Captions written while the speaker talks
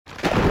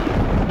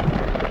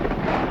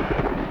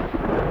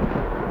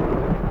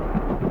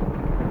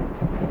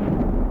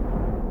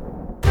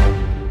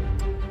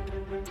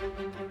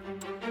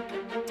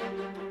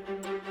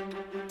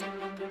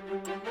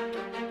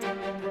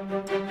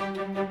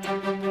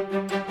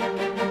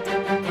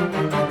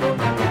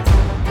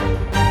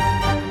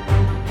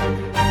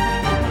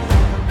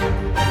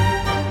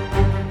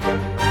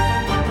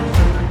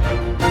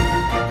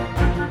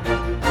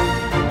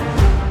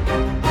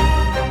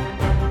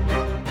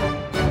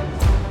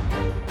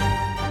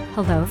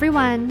Hello,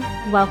 everyone.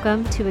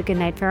 Welcome to A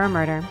Goodnight for a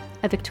Murder,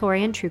 a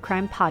Victorian true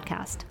crime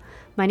podcast.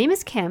 My name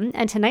is Kim,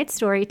 and tonight's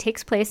story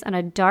takes place on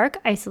a dark,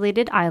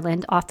 isolated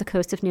island off the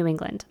coast of New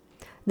England.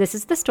 This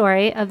is the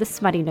story of the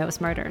Smuttynose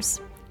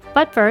Murders.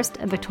 But first,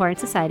 a Victorian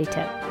Society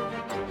tip.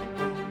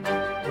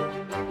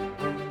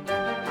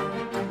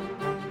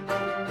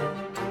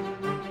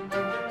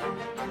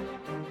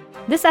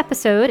 This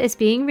episode is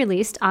being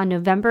released on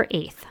November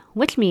 8th,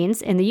 which means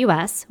in the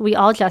US, we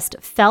all just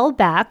fell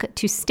back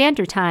to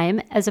standard time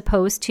as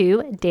opposed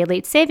to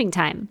daylight saving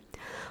time.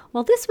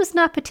 While this was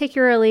not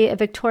particularly a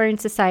Victorian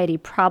society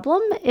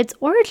problem, its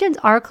origins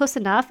are close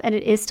enough and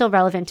it is still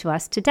relevant to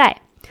us today.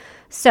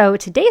 So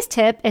today's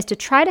tip is to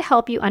try to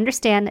help you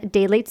understand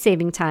daylight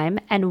saving time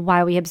and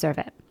why we observe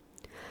it.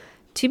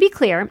 To be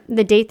clear,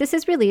 the date this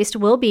is released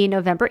will be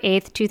November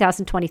 8th,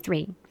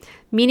 2023,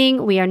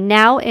 meaning we are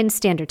now in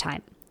standard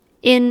time.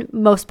 In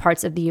most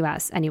parts of the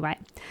US, anyway.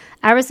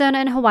 Arizona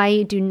and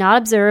Hawaii do not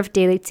observe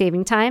daylight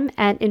saving time,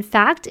 and in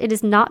fact, it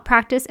is not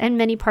practiced in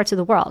many parts of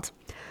the world.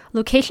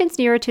 Locations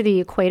nearer to the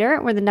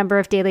equator, where the number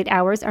of daylight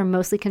hours are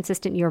mostly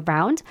consistent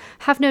year-round,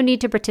 have no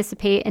need to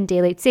participate in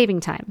daylight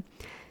saving time.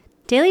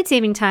 Daylight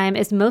saving time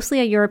is mostly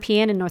a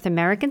European and North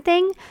American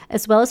thing,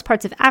 as well as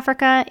parts of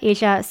Africa,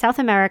 Asia, South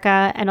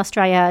America, and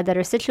Australia that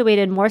are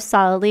situated more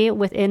solidly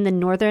within the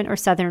northern or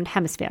southern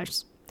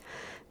hemispheres.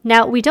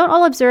 Now, we don't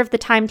all observe the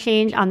time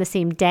change on the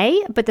same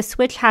day, but the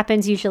switch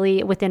happens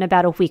usually within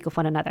about a week of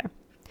one another.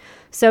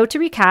 So to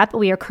recap,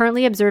 we are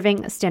currently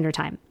observing standard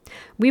time.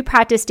 We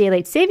practice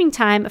daylight saving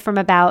time from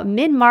about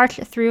mid-March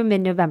through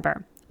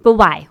mid-November. But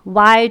why?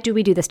 Why do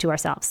we do this to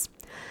ourselves?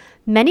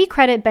 Many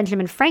credit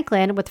Benjamin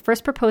Franklin with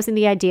first proposing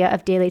the idea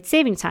of daylight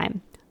saving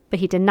time, but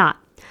he did not.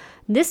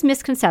 This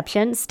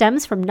misconception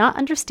stems from not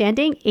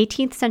understanding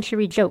 18th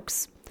century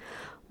jokes.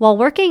 While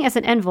working as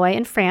an envoy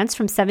in France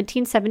from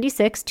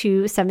 1776 to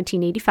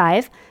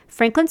 1785,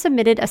 Franklin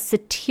submitted a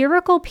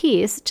satirical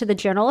piece to the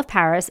Journal of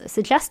Paris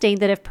suggesting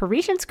that if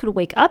Parisians could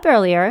wake up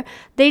earlier,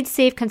 they'd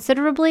save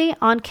considerably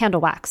on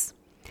candle wax.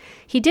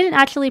 He didn't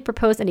actually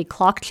propose any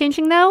clock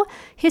changing, though.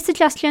 His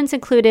suggestions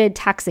included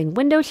taxing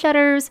window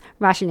shutters,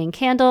 rationing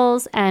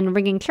candles, and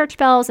ringing church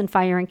bells and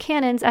firing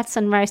cannons at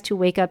sunrise to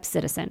wake up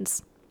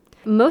citizens.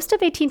 Most of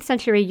 18th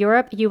century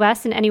Europe,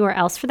 US, and anywhere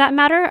else for that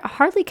matter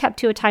hardly kept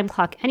to a time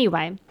clock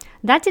anyway.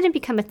 That didn't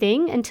become a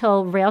thing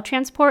until rail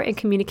transport and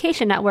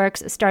communication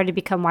networks started to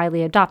become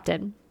widely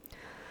adopted.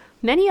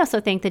 Many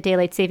also think that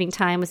daylight saving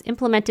time was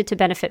implemented to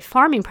benefit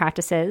farming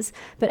practices,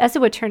 but as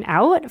it would turn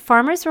out,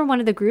 farmers were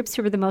one of the groups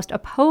who were the most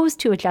opposed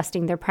to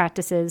adjusting their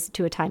practices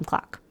to a time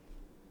clock.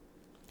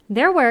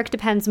 Their work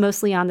depends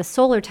mostly on the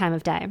solar time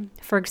of day.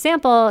 For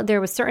example, there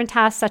were certain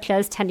tasks such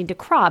as tending to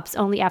crops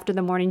only after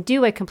the morning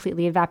dew had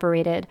completely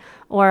evaporated,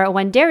 or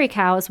when dairy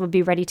cows would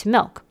be ready to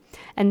milk.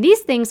 And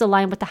these things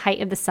align with the height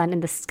of the sun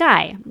in the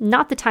sky,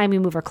 not the time we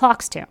move our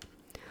clocks to.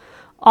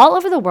 All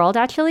over the world,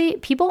 actually,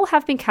 people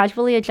have been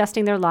casually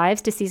adjusting their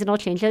lives to seasonal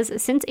changes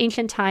since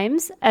ancient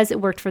times as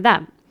it worked for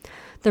them.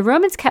 The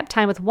Romans kept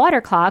time with water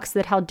clocks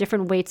that held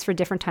different weights for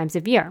different times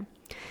of year.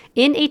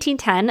 In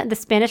 1810, the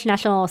Spanish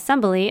National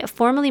Assembly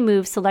formally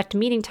moved select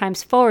meeting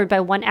times forward by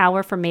 1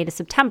 hour from May to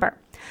September.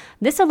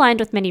 This aligned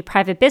with many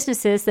private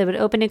businesses that would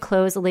open and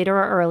close later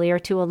or earlier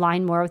to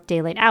align more with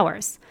daylight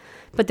hours.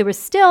 But there was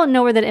still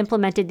nowhere that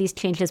implemented these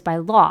changes by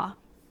law.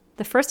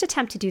 The first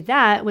attempt to do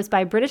that was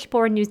by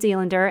British-born New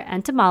Zealander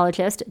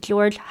entomologist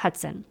George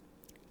Hudson.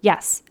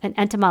 Yes, an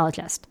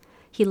entomologist.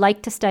 He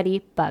liked to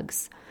study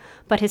bugs.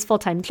 But his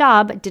full-time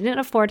job didn't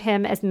afford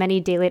him as many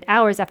daylight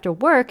hours after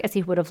work as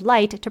he would have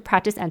liked to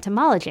practice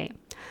entomology.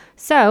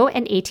 So,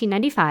 in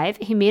 1895,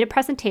 he made a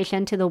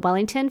presentation to the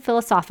Wellington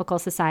Philosophical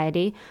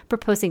Society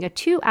proposing a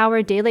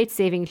 2-hour daylight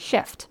saving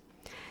shift.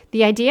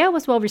 The idea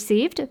was well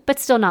received, but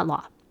still not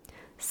law.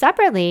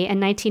 Separately,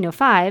 in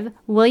 1905,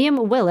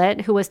 William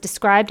Willett, who was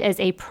described as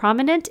a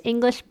prominent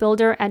English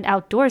builder and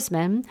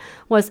outdoorsman,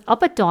 was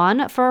up at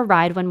dawn for a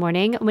ride one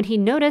morning when he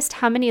noticed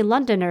how many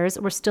Londoners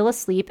were still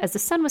asleep as the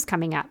sun was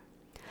coming up.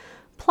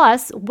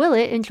 Plus,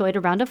 Willett enjoyed a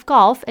round of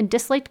golf and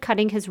disliked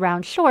cutting his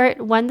round short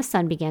when the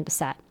sun began to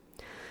set.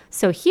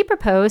 So he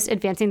proposed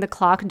advancing the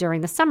clock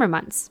during the summer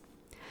months.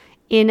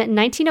 In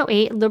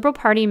 1908, Liberal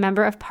Party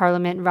Member of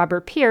Parliament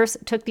Robert Pearce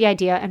took the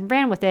idea and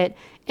ran with it,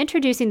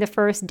 introducing the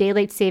first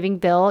daylight saving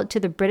bill to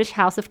the British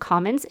House of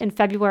Commons in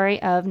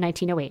February of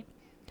 1908.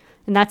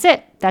 And that's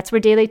it. That's where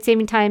daylight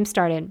saving time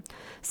started.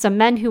 Some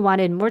men who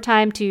wanted more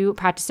time to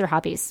practice their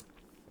hobbies.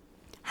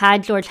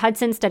 Had George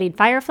Hudson studied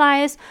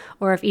fireflies,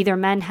 or if either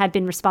men had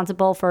been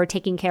responsible for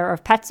taking care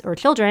of pets or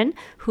children,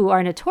 who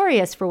are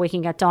notorious for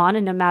waking at dawn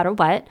and no matter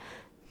what,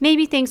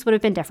 maybe things would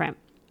have been different.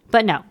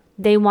 But no,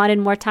 they wanted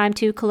more time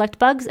to collect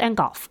bugs and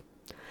golf.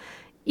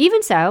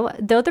 Even so,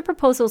 though the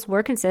proposals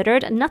were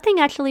considered, nothing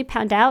actually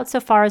panned out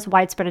so far as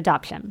widespread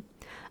adoption.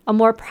 A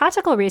more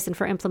practical reason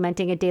for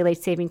implementing a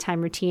daylight saving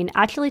time routine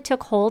actually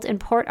took hold in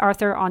Port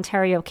Arthur,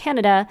 Ontario,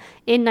 Canada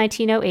in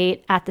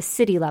 1908 at the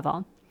city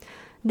level.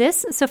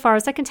 This, so far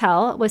as I can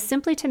tell, was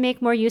simply to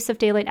make more use of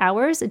daylight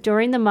hours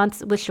during the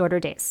months with shorter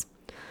days.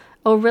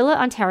 Orillia,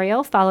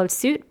 Ontario followed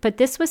suit, but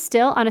this was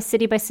still on a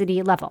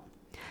city-by-city level.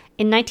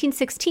 In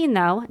 1916,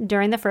 though,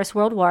 during the First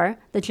World War,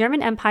 the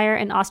German Empire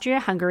and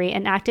Austria-Hungary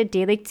enacted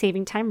daylight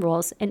saving time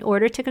rules in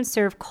order to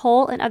conserve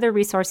coal and other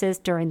resources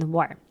during the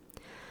war.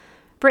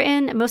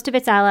 Britain, most of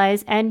its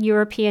allies, and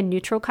European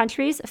neutral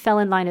countries fell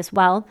in line as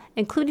well,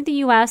 including the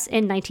U.S.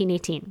 in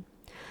 1918.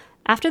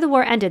 After the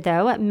war ended,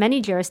 though,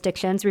 many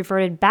jurisdictions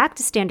reverted back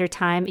to standard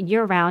time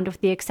year-round with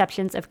the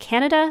exceptions of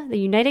Canada, the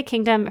United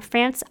Kingdom,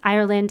 France,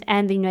 Ireland,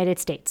 and the United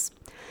States.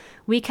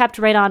 We kept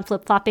right on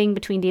flip-flopping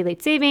between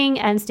daylight saving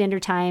and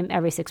standard time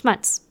every 6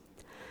 months.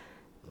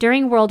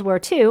 During World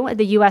War II,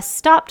 the U.S.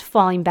 stopped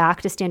falling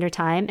back to standard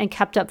time and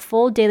kept up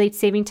full daylight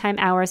saving time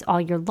hours all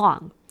year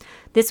long.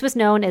 This was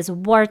known as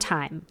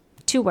wartime.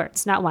 2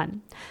 words, not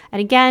one. And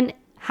again,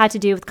 had to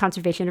do with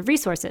conservation of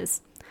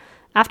resources.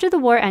 After the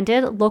war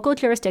ended, local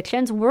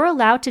jurisdictions were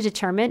allowed to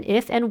determine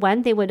if and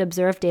when they would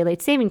observe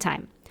daylight saving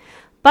time.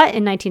 But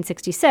in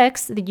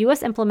 1966, the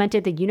U.S.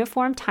 implemented the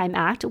Uniform Time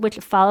Act, which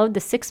followed the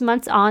 6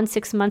 months on,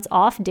 6 months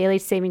off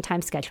daylight saving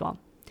time schedule.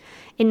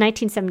 In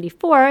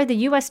 1974, the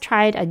U.S.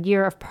 tried a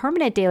year of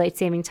permanent daylight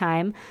saving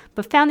time,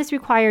 but found this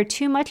required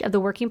too much of the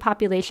working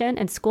population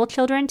and school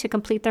children to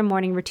complete their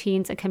morning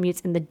routines and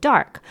commutes in the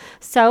dark,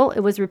 so it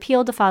was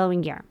repealed the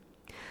following year.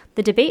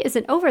 The debate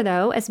isn't over,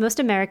 though, as most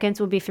Americans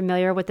will be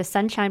familiar with the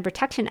Sunshine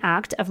Protection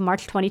Act of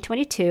March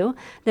 2022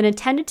 that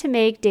intended to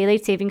make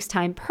daylight savings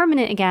time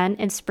permanent again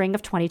in spring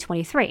of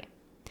 2023.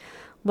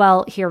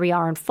 Well, here we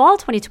are in fall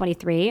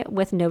 2023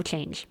 with no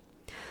change.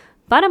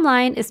 Bottom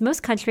line is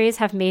most countries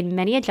have made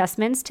many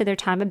adjustments to their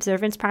time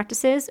observance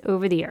practices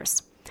over the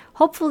years.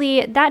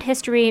 Hopefully, that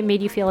history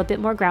made you feel a bit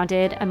more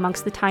grounded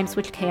amongst the time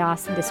switch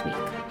chaos this week.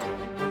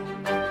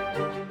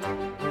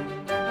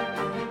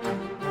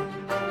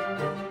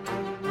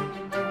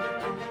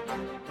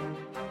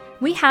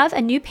 We have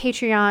a new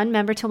Patreon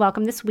member to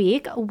welcome this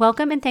week.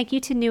 Welcome and thank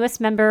you to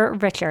newest member,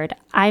 Richard.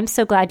 I'm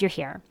so glad you're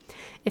here.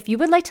 If you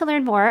would like to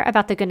learn more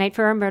about the Goodnight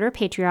for a Murder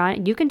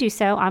Patreon, you can do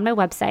so on my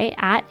website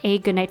at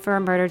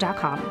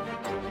agoodnightforamurder.com.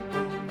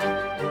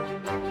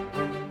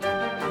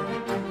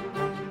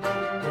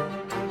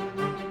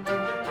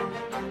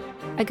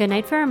 A Good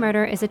Night for a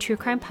Murder is a true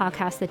crime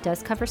podcast that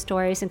does cover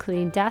stories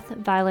including death,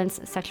 violence,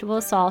 sexual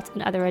assault,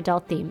 and other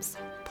adult themes.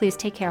 Please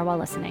take care while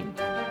listening.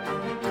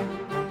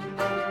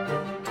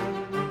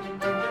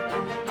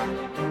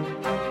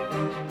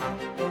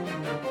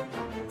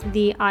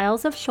 The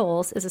Isles of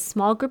Shoals is a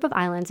small group of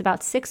islands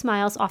about 6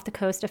 miles off the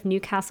coast of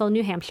Newcastle,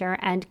 New Hampshire,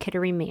 and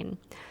Kittery, Maine.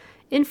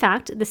 In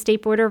fact, the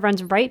state border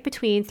runs right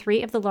between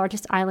 3 of the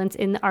largest islands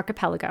in the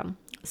archipelago: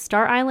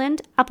 Star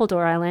Island,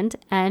 Appledore Island,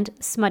 and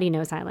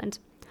Smuttynose Island.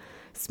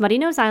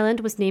 Smuttynose Island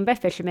was named by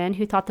fishermen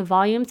who thought the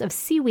volumes of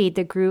seaweed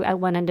that grew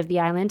at one end of the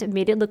island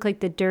made it look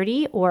like the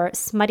dirty or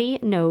smutty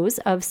nose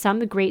of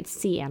some great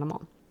sea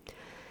animal.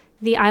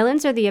 The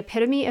islands are the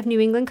epitome of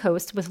New England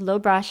coast with low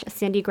brush,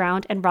 sandy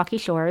ground, and rocky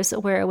shores,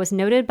 where it was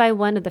noted by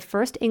one of the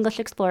first English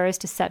explorers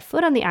to set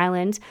foot on the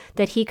island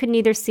that he could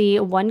neither see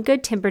one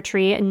good timber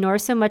tree nor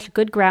so much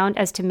good ground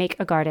as to make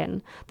a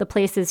garden. The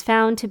place is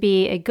found to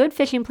be a good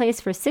fishing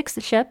place for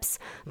 6 ships,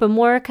 but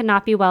more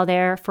cannot be well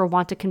there for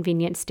want of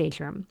convenient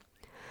stage room.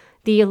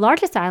 The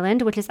largest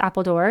island, which is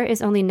Appledore,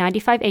 is only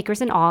 95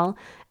 acres in all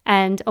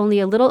and only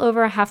a little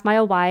over a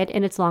half-mile wide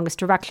in its longest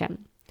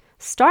direction.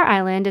 Star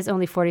Island is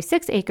only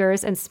 46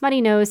 acres, and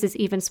Smuttynose is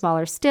even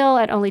smaller still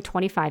at only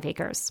 25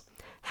 acres.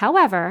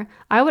 However,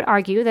 I would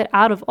argue that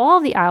out of all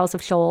the Isles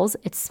of Shoals,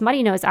 it's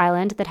Smuttynose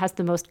Island that has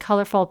the most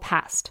colorful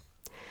past.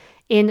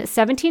 In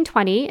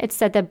 1720, it's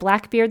said that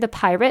Blackbeard the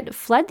pirate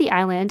fled the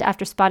island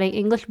after spotting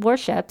English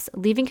warships,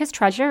 leaving his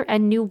treasure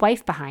and new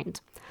wife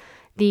behind.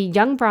 The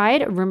young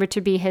bride, rumored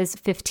to be his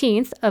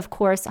 15th, of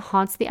course,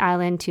 haunts the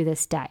island to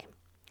this day.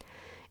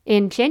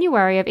 In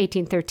January of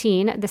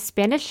 1813, the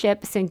Spanish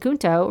ship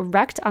Sagunto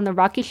wrecked on the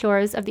rocky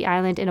shores of the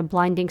island in a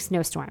blinding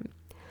snowstorm.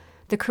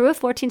 The crew of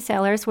 14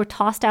 sailors were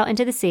tossed out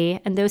into the sea,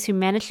 and those who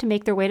managed to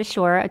make their way to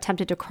shore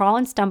attempted to crawl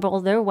and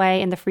stumble their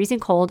way in the freezing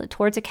cold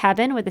towards a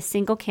cabin with a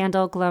single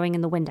candle glowing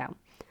in the window.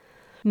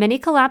 Many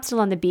collapsed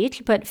along the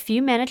beach, but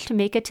few managed to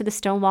make it to the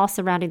stone wall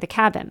surrounding the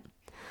cabin.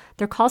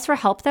 Their calls for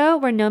help, though,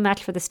 were no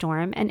match for the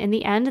storm, and in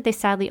the end, they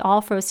sadly all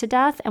froze to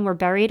death and were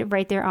buried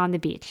right there on the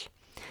beach.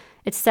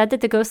 It's said that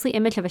the ghostly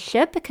image of a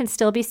ship can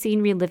still be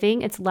seen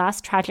reliving its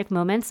last tragic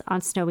moments on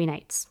snowy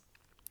nights.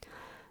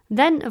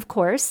 Then, of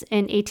course,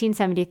 in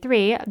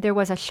 1873, there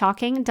was a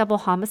shocking double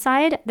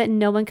homicide that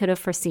no one could have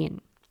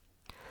foreseen.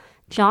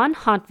 John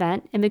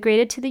Hontvent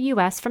immigrated to the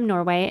U.S. from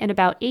Norway in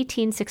about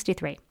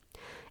 1863.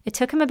 It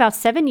took him about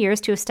 7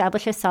 years to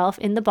establish himself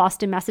in the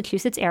Boston,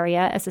 Massachusetts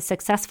area as a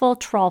successful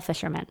trawl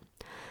fisherman,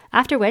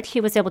 after which he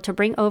was able to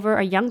bring over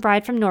a young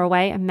bride from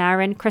Norway,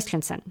 Maren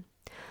Christensen.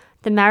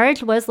 The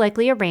marriage was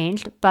likely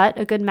arranged, but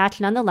a good match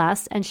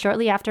nonetheless, and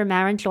shortly after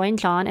Maren joined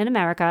John in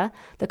America,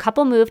 the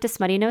couple moved to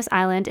Smuttynose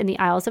Island in the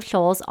Isles of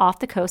Shoals off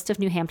the coast of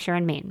New Hampshire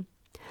and Maine.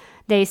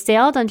 They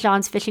sailed on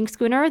John's fishing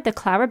schooner, the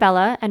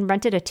Clarabella, and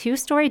rented a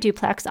 2-story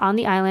duplex on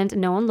the island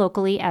known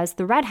locally as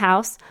the Red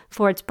House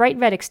for its bright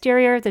red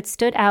exterior that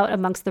stood out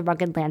amongst the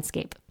rugged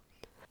landscape.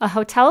 A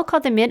hotel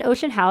called the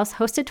Mid-Ocean House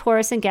hosted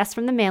tourists and guests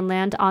from the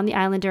mainland on the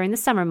island during the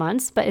summer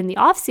months, but in the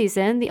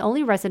off-season, the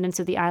only residents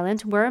of the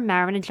island were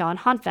Maren and John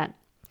Honfent.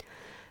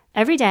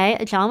 Every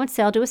day, John would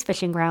sail to his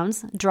fishing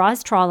grounds, draw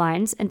his trawl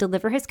lines, and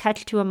deliver his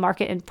catch to a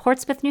market in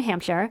Portsmouth, New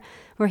Hampshire,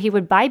 where he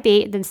would buy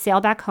bait, then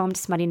sail back home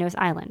to Smuttynose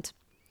Island.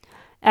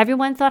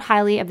 Everyone thought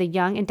highly of the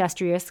young,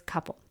 industrious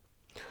couple.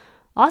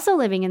 Also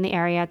living in the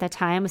area at that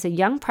time was a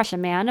young Prussian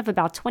man of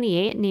about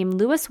 28 named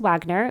Louis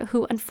Wagner,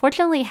 who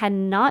unfortunately had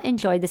not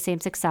enjoyed the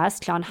same success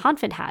John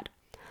Honfent had.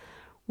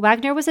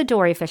 Wagner was a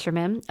dory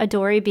fisherman, a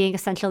dory being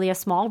essentially a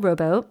small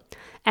rowboat,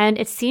 and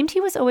it seemed he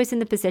was always in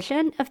the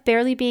position of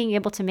barely being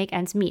able to make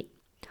ends meet.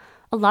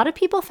 A lot of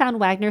people found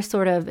Wagner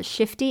sort of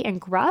shifty and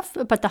gruff,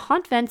 but the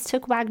Honfents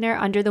took Wagner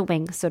under the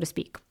wing, so to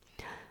speak.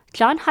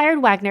 John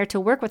hired Wagner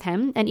to work with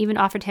him and even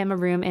offered him a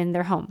room in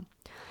their home.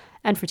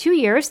 And for 2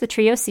 years, the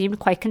trio seemed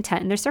quite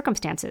content in their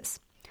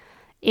circumstances.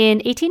 In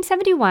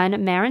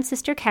 1871, Maren's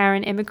sister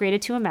Karen immigrated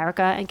to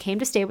America and came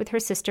to stay with her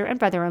sister and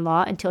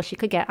brother-in-law until she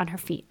could get on her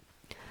feet.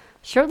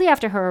 Shortly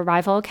after her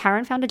arrival,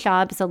 Karen found a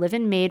job as a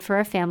live-in maid for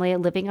a family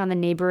living on the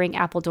neighboring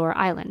Appledore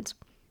Island.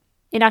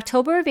 In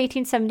October of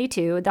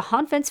 1872, the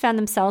Honfents found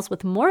themselves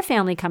with more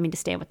family coming to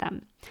stay with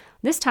them.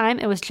 This time,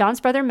 it was John's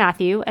brother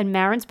Matthew and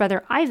Maren's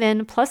brother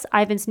Ivan, plus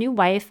Ivan's new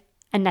wife,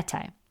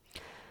 Annette.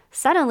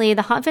 Suddenly,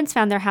 the Honfents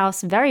found their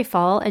house very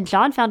full, and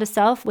John found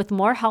himself with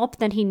more help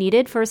than he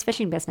needed for his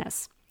fishing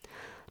business.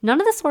 None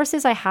of the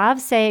sources I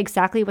have say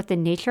exactly what the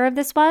nature of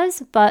this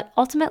was, but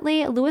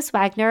ultimately, Louis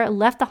Wagner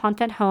left the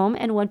Honfent home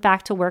and went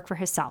back to work for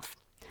himself.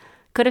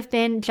 Could have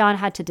been John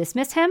had to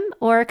dismiss him,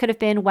 or it could have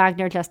been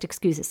Wagner just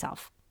excused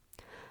himself.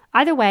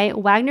 Either way,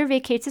 Wagner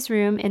vacates his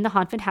room in the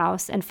Honfent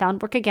house and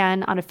found work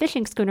again on a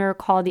fishing schooner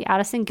called the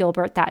Addison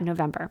Gilbert that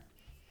November.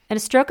 In a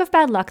stroke of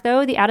bad luck,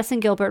 though, the Addison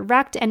Gilbert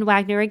wrecked and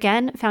Wagner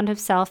again found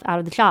himself out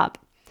of the job.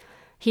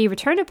 He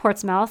returned to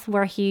Portsmouth,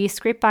 where he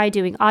scraped by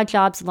doing odd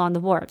jobs along the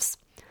wharves.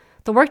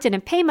 The work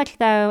didn't pay much,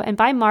 though, and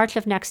by March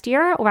of next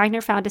year,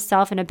 Wagner found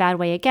himself in a bad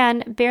way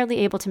again, barely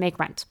able to make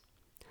rent.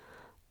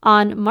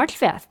 On March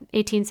 5th,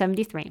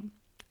 1873,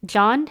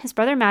 John, his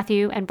brother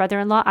Matthew, and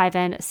brother-in-law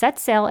Ivan set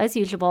sail as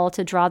usual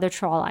to draw their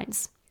trawl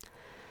lines.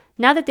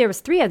 Now that there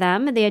was 3 of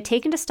them, they had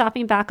taken to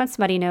stopping back on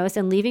Smuttynose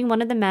and leaving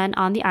one of the men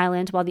on the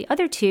island while the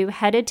other 2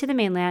 headed to the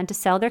mainland to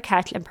sell their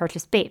catch and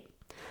purchase bait.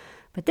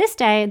 But this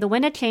day, the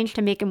wind had changed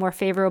to make it more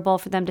favorable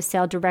for them to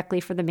sail directly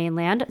for the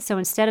mainland, so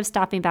instead of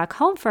stopping back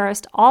home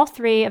first, all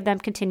 3 of them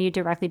continued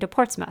directly to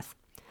Portsmouth.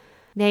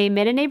 They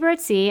met a neighbor at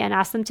sea and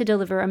asked them to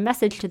deliver a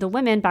message to the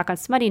women back on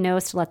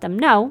Smuttynose to let them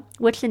know,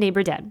 which the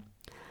neighbor did.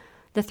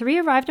 The 3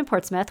 arrived in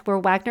Portsmouth, where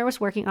Wagner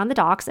was working on the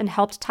docks and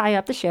helped tie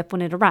up the ship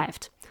when it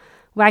arrived.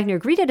 Wagner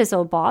greeted his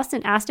old boss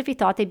and asked if he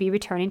thought they'd be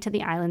returning to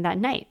the island that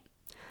night.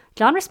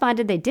 John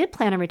responded they did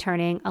plan on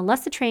returning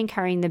unless the train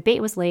carrying the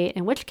bait was late,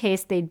 in which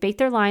case they'd bait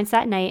their lines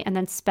that night and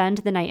then spend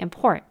the night in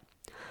port.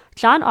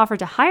 John offered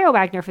to hire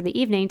Wagner for the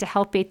evening to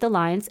help bait the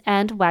lines,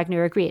 and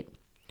Wagner agreed.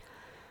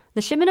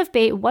 The shipment of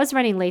bait was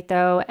running late,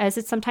 though, as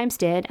it sometimes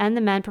did, and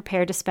the men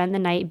prepared to spend the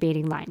night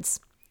baiting lines.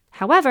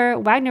 However,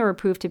 Wagner would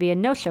prove to be a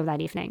no-show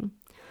that evening.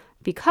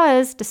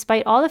 Because,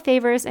 despite all the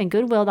favors and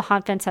goodwill the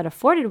Honfents had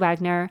afforded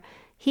Wagner,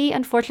 he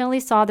unfortunately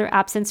saw their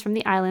absence from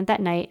the island that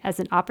night as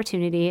an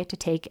opportunity to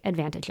take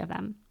advantage of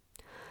them.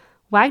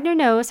 Wagner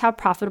knows how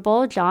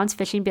profitable John's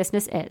fishing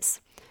business is,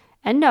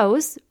 and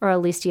knows, or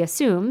at least he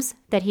assumes,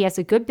 that he has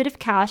a good bit of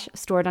cash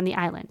stored on the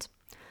island.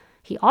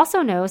 He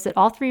also knows that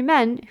all 3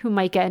 men who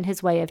might get in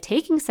his way of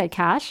taking said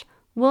cash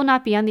will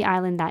not be on the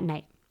island that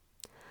night.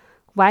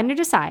 Wagner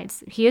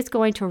decides he is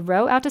going to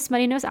row out to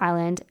Smuttynose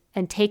Island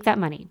and take that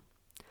money.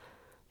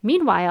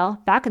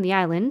 Meanwhile, back on the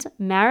island,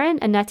 Maren,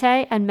 Annette,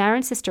 and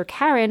Maren's sister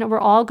Karen were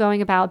all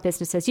going about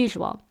business as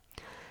usual.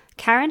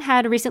 Karen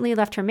had recently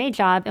left her maid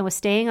job and was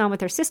staying on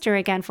with her sister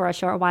again for a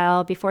short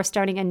while before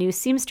starting a new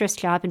seamstress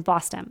job in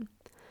Boston.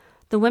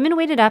 The women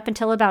waited up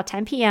until about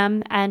 10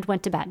 p.m. and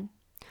went to bed.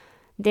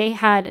 They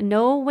had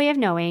no way of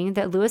knowing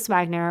that Louis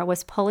Wagner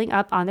was pulling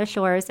up on their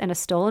shores in a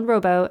stolen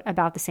rowboat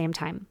about the same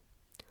time.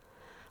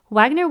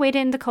 Wagner waited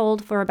in the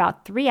cold for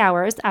about 3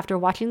 hours after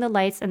watching the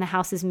lights in the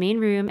house's main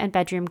room and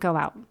bedroom go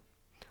out.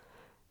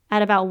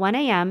 At about 1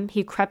 a.m.,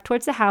 he crept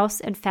towards the house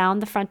and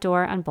found the front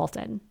door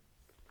unbolted.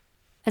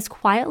 As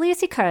quietly as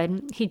he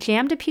could, he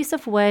jammed a piece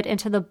of wood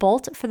into the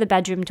bolt for the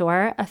bedroom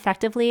door,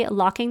 effectively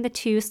locking the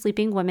 2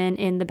 sleeping women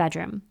in the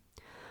bedroom.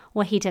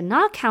 What he did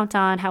not count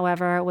on,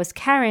 however, was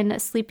Karen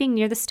sleeping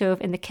near the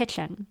stove in the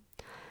kitchen.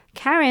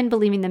 Karen,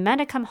 believing the men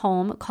had come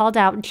home, called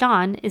out,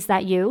 "John, is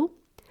that you?"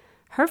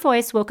 Her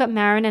voice woke up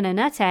Maren and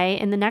Annette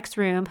in the next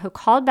room, who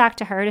called back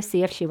to her to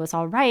see if she was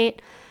all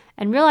right,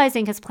 and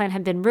realizing his plan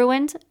had been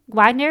ruined,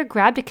 Wagner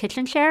grabbed a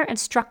kitchen chair and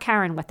struck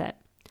Karen with it.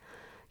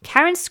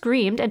 Karen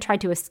screamed and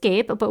tried to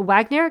escape, but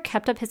Wagner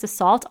kept up his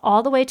assault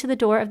all the way to the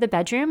door of the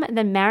bedroom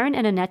that Maren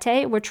and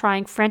Annette were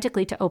trying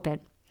frantically to open.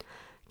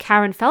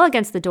 Karen fell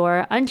against the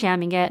door,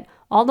 unjamming it,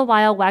 all the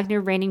while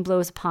Wagner raining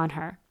blows upon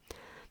her.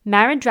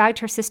 Maren dragged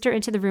her sister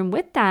into the room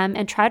with them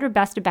and tried her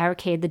best to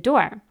barricade the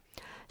door.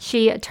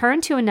 She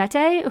turned to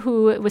Annette,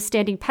 who was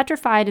standing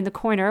petrified in the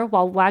corner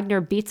while Wagner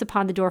beats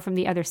upon the door from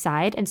the other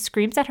side and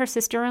screams at her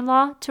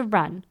sister-in-law to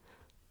run.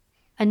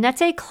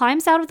 Annette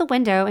climbs out of the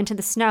window into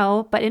the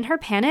snow, but in her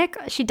panic,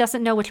 she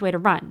doesn't know which way to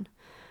run.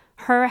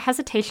 Her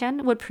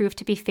hesitation would prove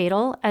to be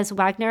fatal, as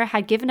Wagner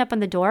had given up on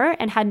the door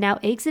and had now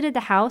exited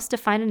the house to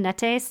find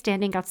Annette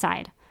standing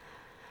outside.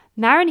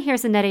 Maren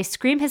hears Annette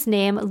scream his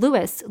name,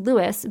 Louis,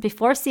 Louis,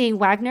 before seeing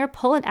Wagner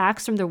pull an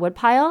axe from their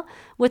woodpile,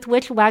 with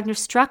which Wagner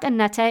struck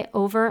Annette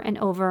over and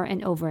over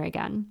and over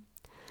again.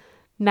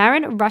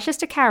 Maren rushes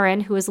to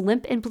Karen, who is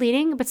limp and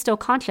bleeding but still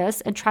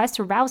conscious, and tries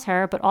to rouse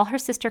her, but all her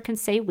sister can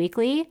say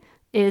weakly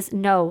is,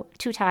 "No,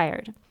 too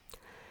tired."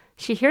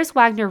 She hears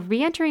Wagner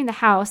re-entering the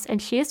house,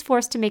 and she is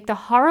forced to make the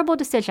horrible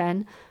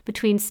decision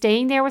between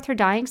staying there with her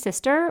dying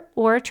sister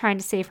or trying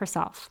to save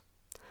herself.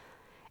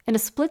 In a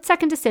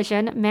split-second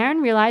decision,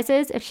 Maren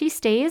realizes if she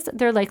stays,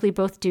 they're likely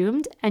both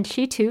doomed, and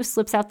she too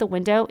slips out the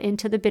window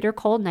into the bitter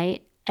cold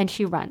night, and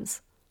she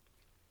runs.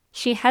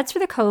 She heads for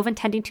the cove,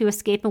 intending to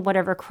escape in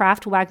whatever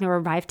craft Wagner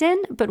arrived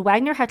in, but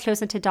Wagner had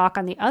chosen to dock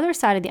on the other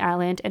side of the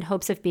island in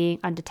hopes of being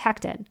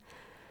undetected.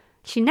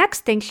 She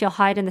next thinks she'll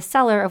hide in the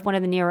cellar of one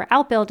of the nearer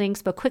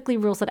outbuildings, but quickly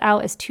rules it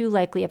out as too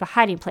likely of a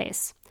hiding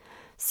place.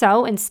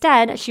 So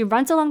instead, she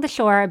runs along the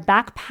shore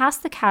back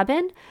past the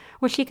cabin,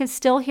 where she can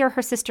still hear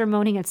her sister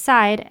moaning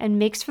inside, and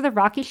makes for the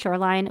rocky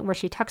shoreline, where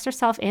she tucks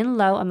herself in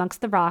low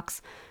amongst the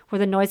rocks, where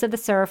the noise of the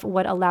surf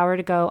would allow her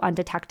to go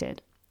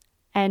undetected.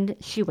 And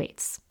she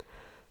waits.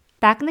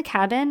 Back in the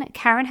cabin,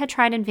 Karen had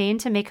tried in vain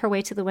to make her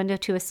way to the window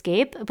to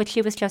escape, but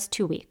she was just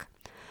too weak.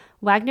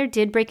 Wagner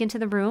did break into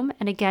the room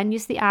and again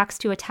used the axe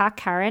to attack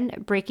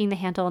Karen, breaking the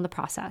handle in the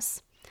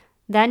process.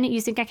 Then,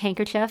 using a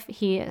handkerchief,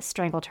 he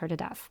strangled her to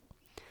death.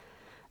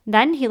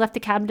 Then he left the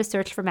cabin to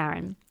search for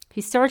Maren.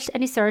 He searched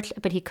and he searched,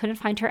 but he couldn't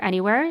find her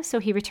anywhere, so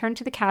he returned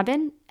to the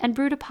cabin and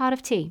brewed a pot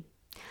of tea.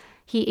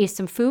 He ate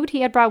some food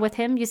he had brought with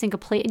him, using a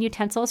plate and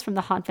utensils from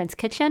the Honfent's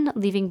kitchen,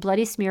 leaving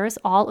bloody smears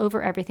all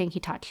over everything he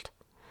touched.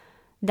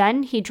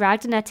 Then he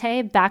dragged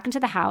Annette back into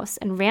the house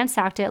and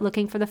ransacked it,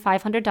 looking for the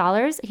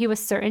 $500 he was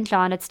certain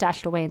John had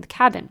stashed away in the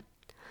cabin.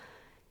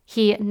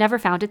 He never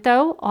found it,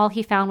 though. All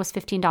he found was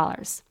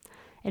 $15.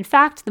 In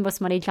fact, the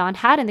most money John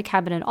had in the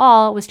cabin in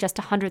all was just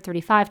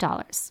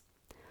 $135.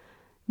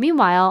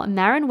 Meanwhile,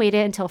 Maren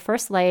waited until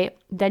first light,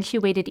 then she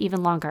waited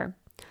even longer.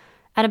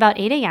 At about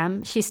 8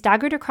 a.m., she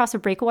staggered across a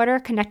breakwater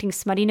connecting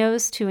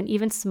Smuttynose to an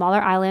even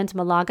smaller island,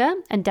 Malaga,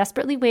 and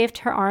desperately waved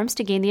her arms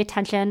to gain the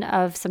attention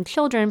of some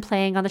children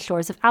playing on the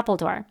shores of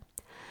Appledore.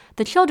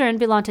 The children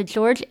belonged to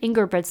George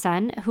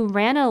Ingerbritsen, who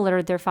ran and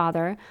alerted their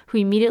father, who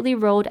immediately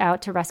rowed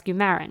out to rescue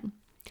Maren.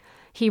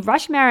 He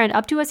rushed Maren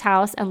up to his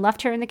house and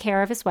left her in the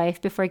care of his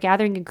wife before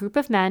gathering a group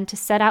of men to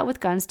set out with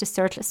guns to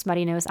search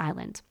Smuttynose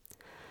Island.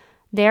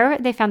 There,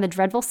 they found the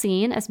dreadful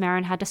scene as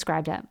Maren had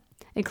described it,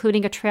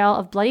 including a trail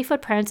of bloody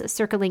footprints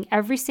circling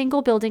every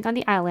single building on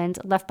the island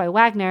left by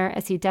Wagner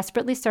as he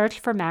desperately searched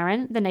for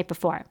Maren the night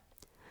before.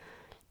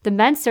 The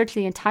men searched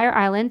the entire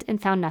island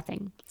and found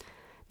nothing.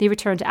 They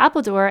returned to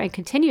Appledore and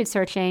continued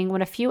searching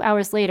when a few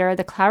hours later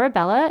the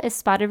Clarabella is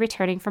spotted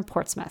returning from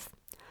Portsmouth.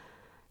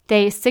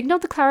 They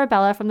signaled the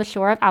Clarabella from the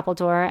shore of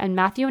Appledore, and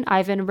Matthew and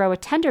Ivan row a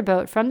tender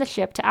boat from the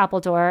ship to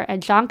Appledore,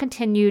 and John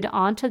continued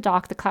on to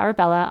dock the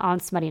Clarabella on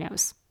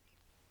Smuttynose.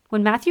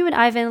 When Matthew and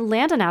Ivan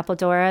land on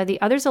Appledore, the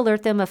others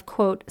alert them of,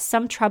 quote,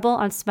 some trouble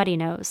on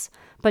Smuttynose,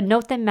 but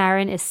note that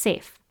Maren is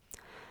safe.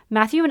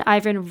 Matthew and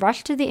Ivan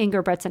rush to the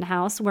Ingerbritsen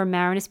house where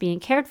Maren is being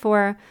cared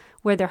for,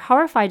 where they're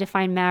horrified to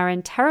find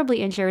Maren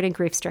terribly injured and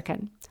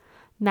grief-stricken.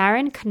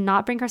 Maren could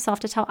not bring herself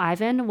to tell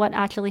Ivan what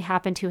actually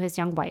happened to his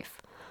young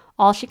wife.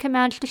 All she can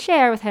manage to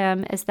share with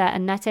him is that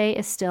Annette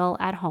is still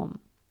at home.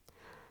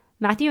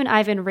 Matthew and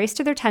Ivan race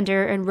to their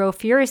tender and row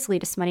furiously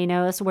to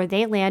Smuttynose, where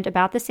they land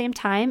about the same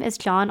time as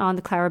John on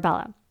the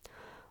Clarabella.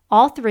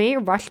 All three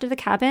rush to the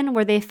cabin,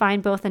 where they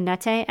find both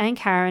Annette and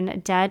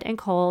Karen dead and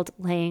cold,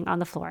 laying on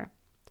the floor.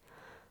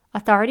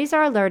 Authorities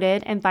are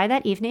alerted, and by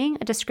that evening,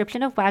 a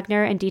description of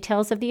Wagner and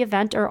details of the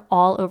event are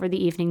all over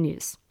the evening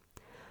news.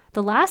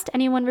 The last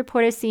anyone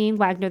reported seeing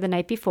Wagner the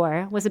night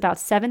before was about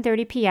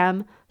 7:30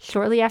 p.m.,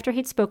 shortly after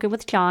he'd spoken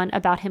with John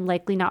about him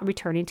likely not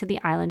returning to the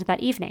island that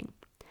evening.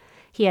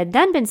 He had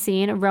then been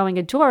seen rowing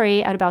a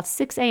dory at about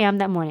 6 a.m.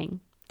 that morning.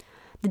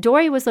 The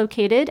dory was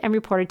located and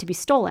reported to be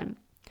stolen.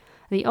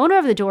 The owner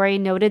of the dory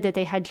noted that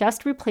they had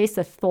just replaced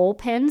the thole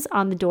pins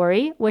on the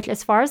dory, which,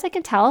 as far as I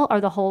can tell,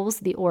 are the holes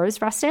the oars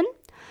rest in,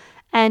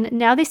 and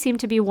now they seem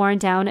to be worn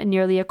down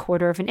nearly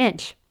 1/4 of an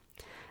inch.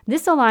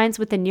 This aligns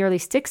with the nearly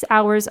 6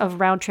 hours of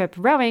round-trip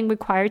rowing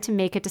required to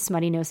make it to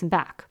Smuttynose and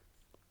back.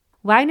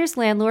 Wagner's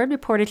landlord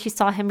reported she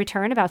saw him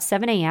return about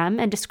 7 a.m.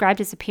 and described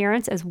his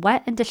appearance as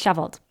wet and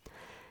disheveled.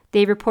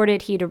 They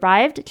reported he'd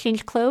arrived,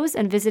 changed clothes,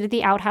 and visited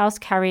the outhouse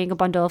carrying a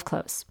bundle of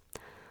clothes.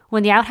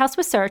 When the outhouse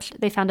was searched,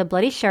 they found a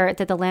bloody shirt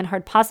that the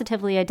landlord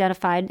positively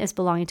identified as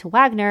belonging to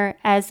Wagner,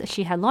 as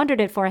she had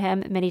laundered it for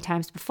him many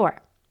times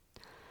before.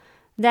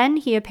 Then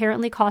he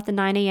apparently caught the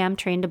 9 a.m.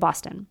 train to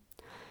Boston.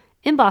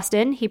 In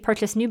Boston, he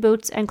purchased new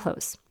boots and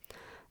clothes.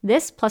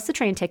 This, plus the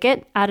train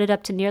ticket, added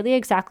up to nearly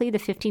exactly the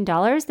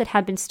 $15 that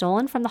had been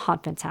stolen from the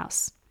Honfent's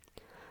house.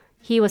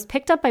 He was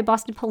picked up by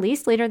Boston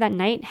police later that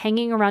night,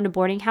 hanging around a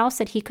boarding house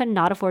that he could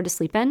not afford to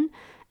sleep in,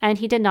 and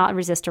he did not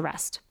resist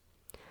arrest.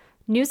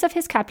 News of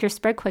his capture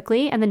spread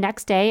quickly, and the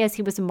next day, as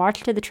he was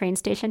marched to the train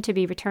station to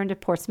be returned to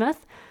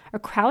Portsmouth, a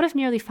crowd of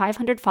nearly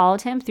 500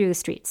 followed him through the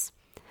streets.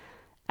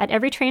 At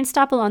every train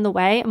stop along the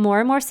way, more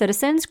and more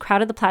citizens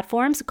crowded the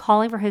platforms,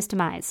 calling for his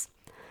demise.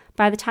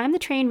 By the time the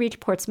train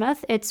reached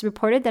Portsmouth, it's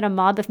reported that a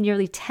mob of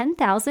nearly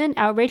 10,000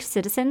 outraged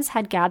citizens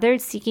had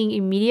gathered seeking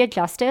immediate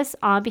justice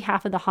on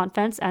behalf of the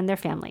Honfents and their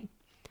family.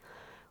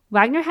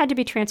 Wagner had to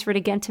be transferred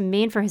again to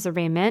Maine for his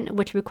arraignment,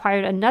 which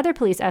required another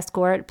police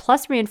escort,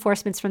 plus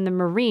reinforcements from the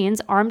Marines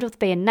armed with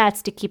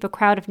bayonets to keep a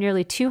crowd of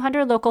nearly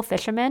 200 local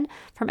fishermen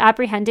from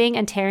apprehending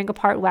and tearing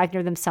apart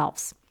Wagner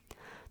themselves.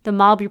 The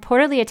mob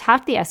reportedly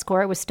attacked the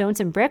escort with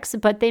stones and bricks,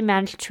 but they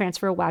managed to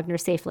transfer Wagner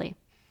safely.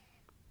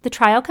 The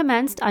trial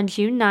commenced on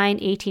June 9,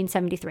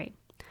 1873.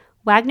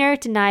 Wagner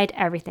denied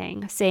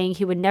everything, saying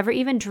he would never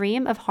even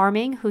dream of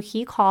harming who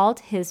he called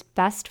his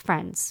best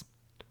friends.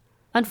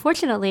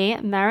 Unfortunately,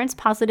 Marin's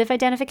positive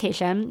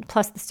identification,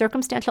 plus the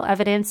circumstantial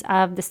evidence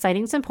of the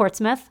sightings in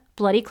Portsmouth,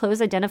 bloody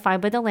clothes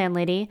identified by the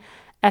landlady,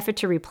 effort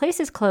to replace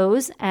his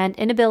clothes, and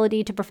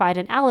inability to provide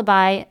an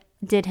alibi,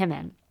 did him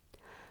in.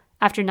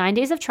 After 9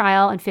 days of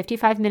trial and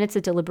 55 minutes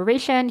of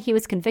deliberation, he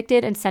was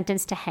convicted and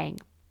sentenced to hang.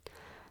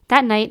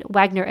 That night,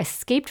 Wagner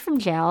escaped from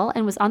jail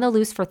and was on the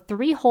loose for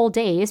 3 whole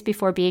days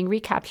before being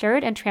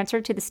recaptured and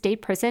transferred to the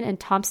state prison in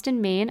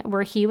Thompson, Maine,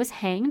 where he was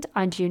hanged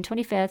on June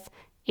 25,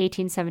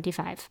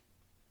 1875.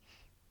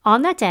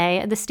 On that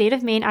day, the state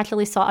of Maine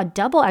actually saw a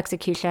double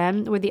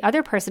execution where the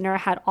other prisoner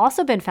had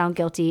also been found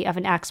guilty of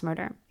an axe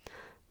murder.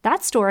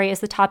 That story is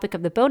the topic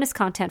of the bonus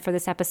content for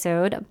this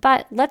episode,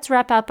 but let's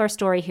wrap up our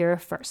story here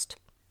first.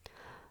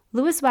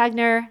 Louis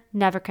Wagner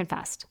never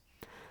confessed.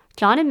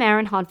 John and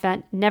Marin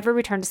Honfent never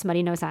returned to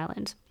Smuttynose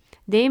Island.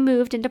 They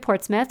moved into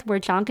Portsmouth, where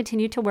John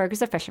continued to work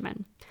as a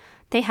fisherman.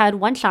 They had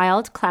one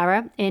child,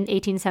 Clara, in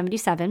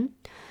 1877.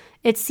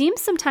 It seems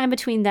sometime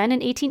between then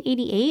and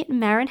 1888,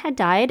 Marin had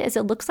died, as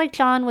it looks like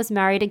John was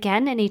married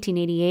again in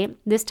 1888,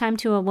 this time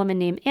to a woman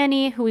named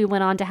Annie, who he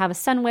went on to have a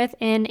son with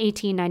in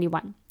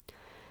 1891.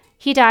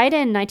 He died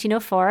in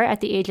 1904 at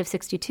the age of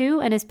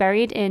 62 and is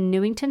buried in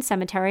Newington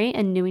Cemetery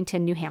in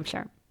Newington, New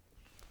Hampshire.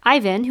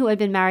 Ivan, who had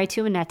been married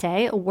to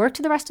Annette,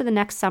 worked the rest of the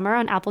next summer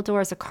on Appledore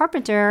as a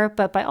carpenter,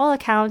 but by all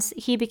accounts,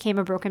 he became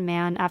a broken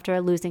man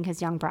after losing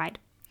his young bride.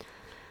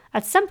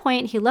 At some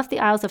point, he left the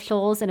Isles of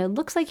Shoals, and it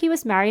looks like he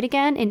was married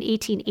again in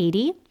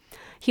 1880.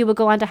 He would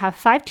go on to have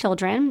 5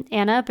 children,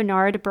 Anna,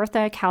 Bernard,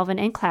 Bertha, Calvin,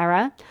 and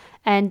Clara,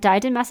 and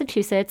died in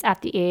Massachusetts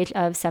at the age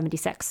of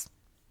 76.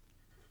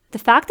 The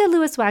fact that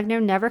Louis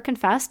Wagner never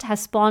confessed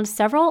has spawned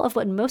several of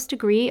what most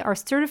agree are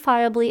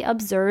certifiably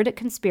absurd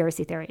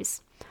conspiracy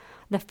theories.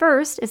 The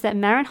first is that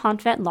Marin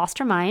Honfent lost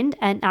her mind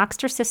and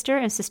axed her sister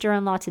and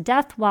sister-in-law to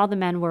death while the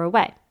men were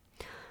away.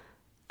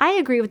 I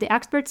agree with the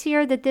experts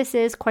here that this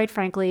is, quite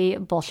frankly,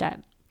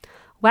 bullshit.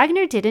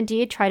 Wagner did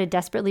indeed try to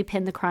desperately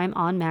pin the crime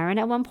on Marin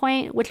at one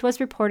point, which was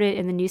reported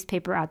in the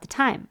newspaper at the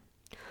time.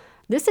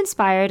 This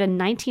inspired a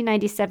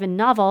 1997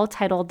 novel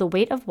titled The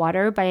Weight of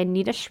Water by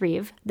Anita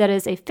Shreve that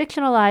is a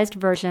fictionalized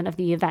version of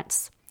the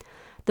events.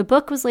 The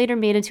book was later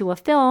made into a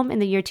film in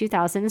the year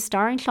 2000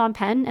 starring Sean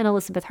Penn and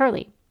Elizabeth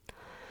Hurley.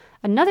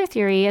 Another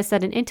theory is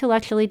that an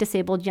intellectually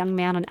disabled young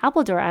man on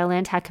Appledore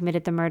Island had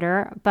committed the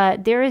murder,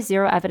 but there is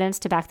zero evidence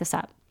to back this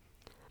up.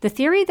 The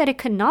theory that it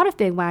could not have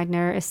been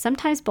Wagner is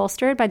sometimes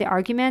bolstered by the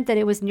argument that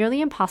it was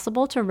nearly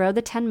impossible to row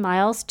the 10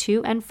 miles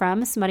to and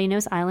from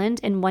Smuttynose Island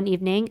in one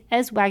evening,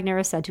 as Wagner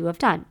is said to have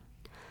done.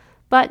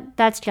 But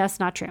that's just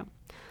not true.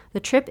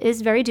 The trip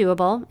is very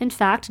doable. In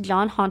fact,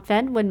 John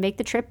Honfent would make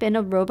the trip in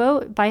a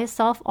rowboat by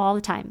himself all the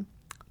time.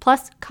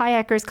 Plus,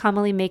 kayakers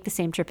commonly make the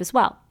same trip as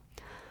well.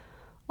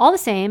 All the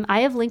same,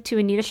 I have linked to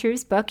Anita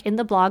Shreve's book in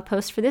the blog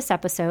post for this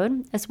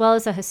episode, as well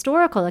as a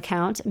historical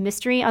account,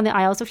 Mystery on the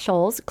Isles of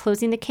Shoals,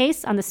 closing the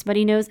case on the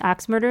Smuttynose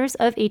Axe Murders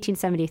of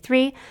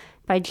 1873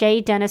 by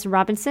J. Dennis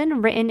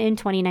Robinson, written in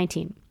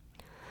 2019.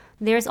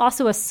 There's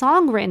also a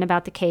song written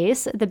about the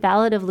case, The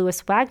Ballad of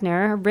Louis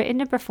Wagner,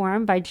 written and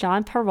performed by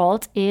John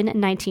Perrault in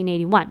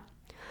 1981.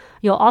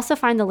 You'll also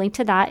find the link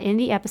to that in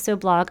the episode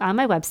blog on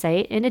my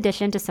website, in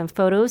addition to some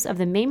photos of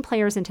the main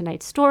players in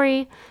tonight's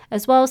story,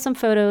 as well as some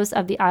photos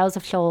of the Isles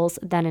of Shoals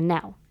then and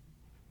now.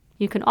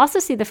 You can also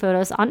see the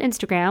photos on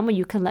Instagram, where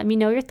you can let me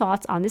know your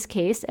thoughts on this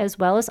case, as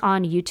well as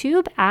on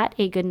YouTube at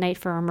A Good Night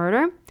for a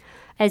Murder.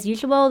 As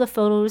usual, the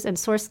photos and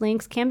source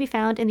links can be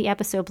found in the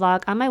episode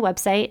blog on my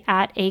website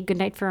at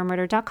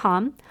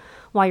agoodnightforamurder.com.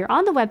 While you're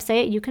on the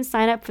website, you can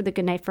sign up for the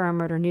Good Night for a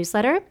Murder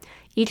newsletter.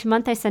 Each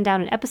month I send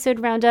out an episode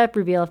roundup,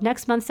 reveal of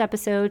next month's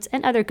episodes,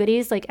 and other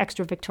goodies like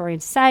extra Victorian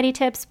Society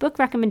tips, book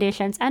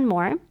recommendations, and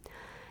more.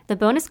 The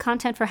bonus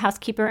content for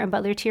Housekeeper and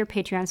Butler tier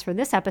Patreons for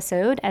this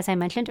episode, as I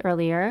mentioned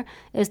earlier,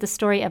 is the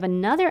story of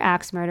another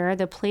axe murder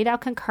that played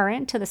out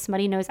concurrent to the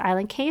Smuttynose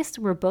Island case,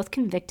 where both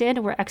convicted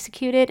were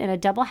executed in a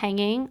double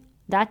hanging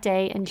that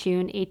day in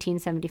June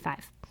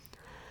 1875.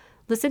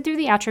 Listen through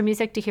the outro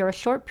music to hear a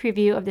short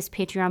preview of this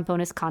Patreon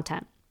bonus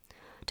content.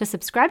 To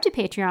subscribe to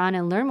Patreon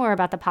and learn more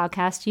about the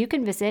podcast, you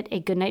can visit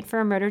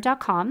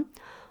agoodnightforamurder.com.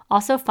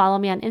 Also, follow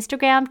me on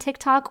Instagram,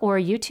 TikTok, or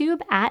YouTube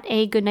at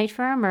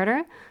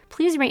agoodnightforamurder.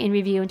 Please rate and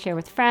review and share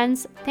with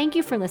friends. Thank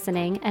you for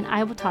listening, and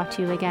I will talk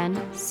to you again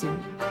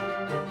soon.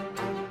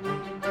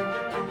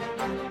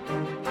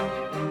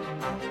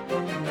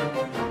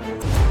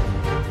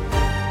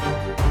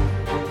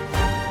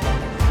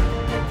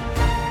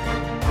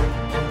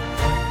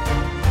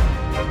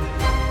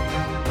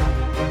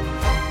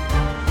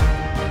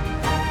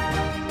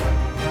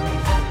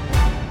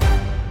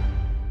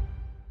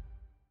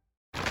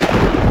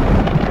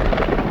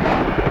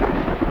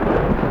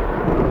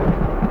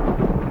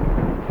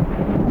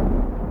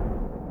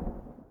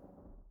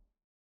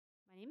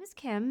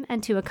 Kim,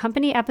 and to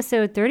accompany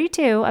episode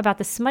 32 about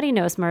the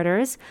Smuttynose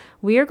Murders,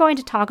 we are going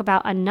to talk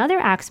about another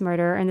axe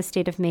murder in the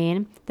state of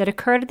Maine that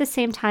occurred at the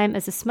same time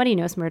as the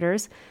Smuttynose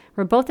Murders,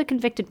 where both the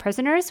convicted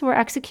prisoners were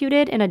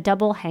executed in a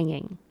double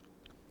hanging.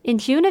 In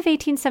June of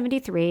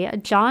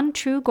 1873, John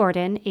True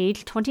Gordon,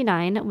 aged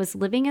 29, was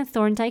living in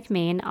Thorndike,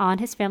 Maine on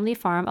his family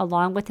farm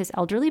along with his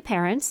elderly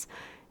parents,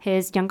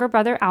 his younger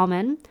brother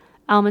Alman,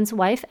 Alman's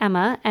wife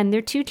Emma, and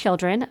their two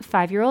children,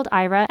 5-year-old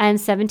Ira and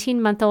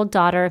 17-month-old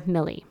daughter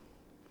Millie.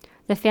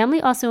 The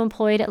family also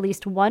employed at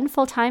least one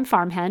full-time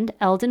farmhand,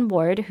 Eldon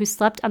Ward, who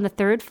slept on the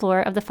third floor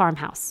of the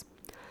farmhouse.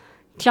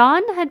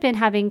 John had been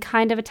having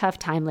kind of a tough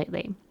time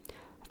lately.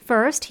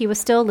 First, he was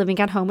still living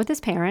at home with his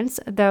parents,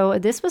 though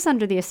this was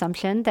under the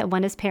assumption that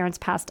when his parents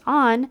passed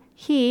on,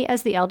 he,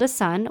 as the eldest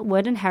son,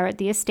 would inherit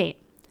the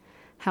estate.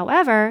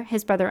 However,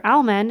 his brother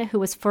Alman, who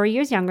was 4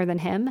 years younger than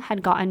him,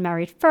 had gotten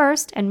married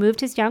first and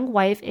moved his young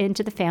wife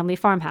into the family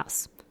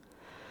farmhouse.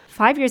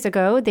 5 years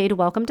ago, they'd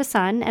welcomed a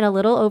son, and a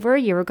little over a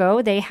year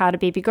ago, they had a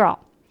baby girl.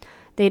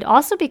 They'd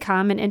also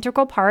become an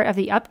integral part of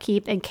the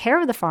upkeep and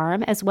care of the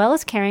farm, as well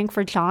as caring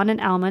for John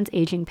and Alman's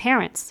aging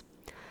parents.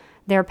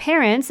 Their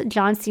parents,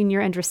 John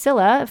Sr. and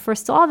Drusilla,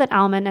 foresaw that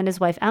Alman and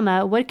his wife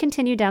Emma would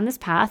continue down this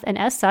path, and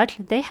as such,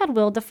 they had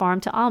willed the farm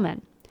to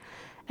Alman.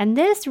 And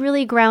this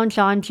really ground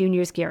John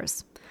Jr.'s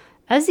gears.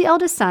 As the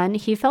eldest son,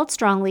 he felt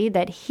strongly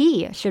that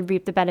he should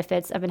reap the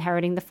benefits of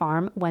inheriting the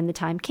farm when the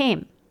time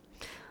came.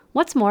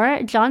 What's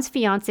more, John's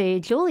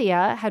fiancée,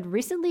 Julia, had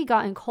recently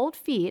gotten cold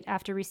feet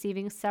after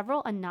receiving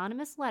several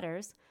anonymous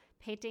letters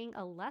painting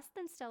a less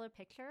than stellar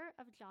picture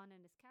of John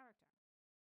and his character.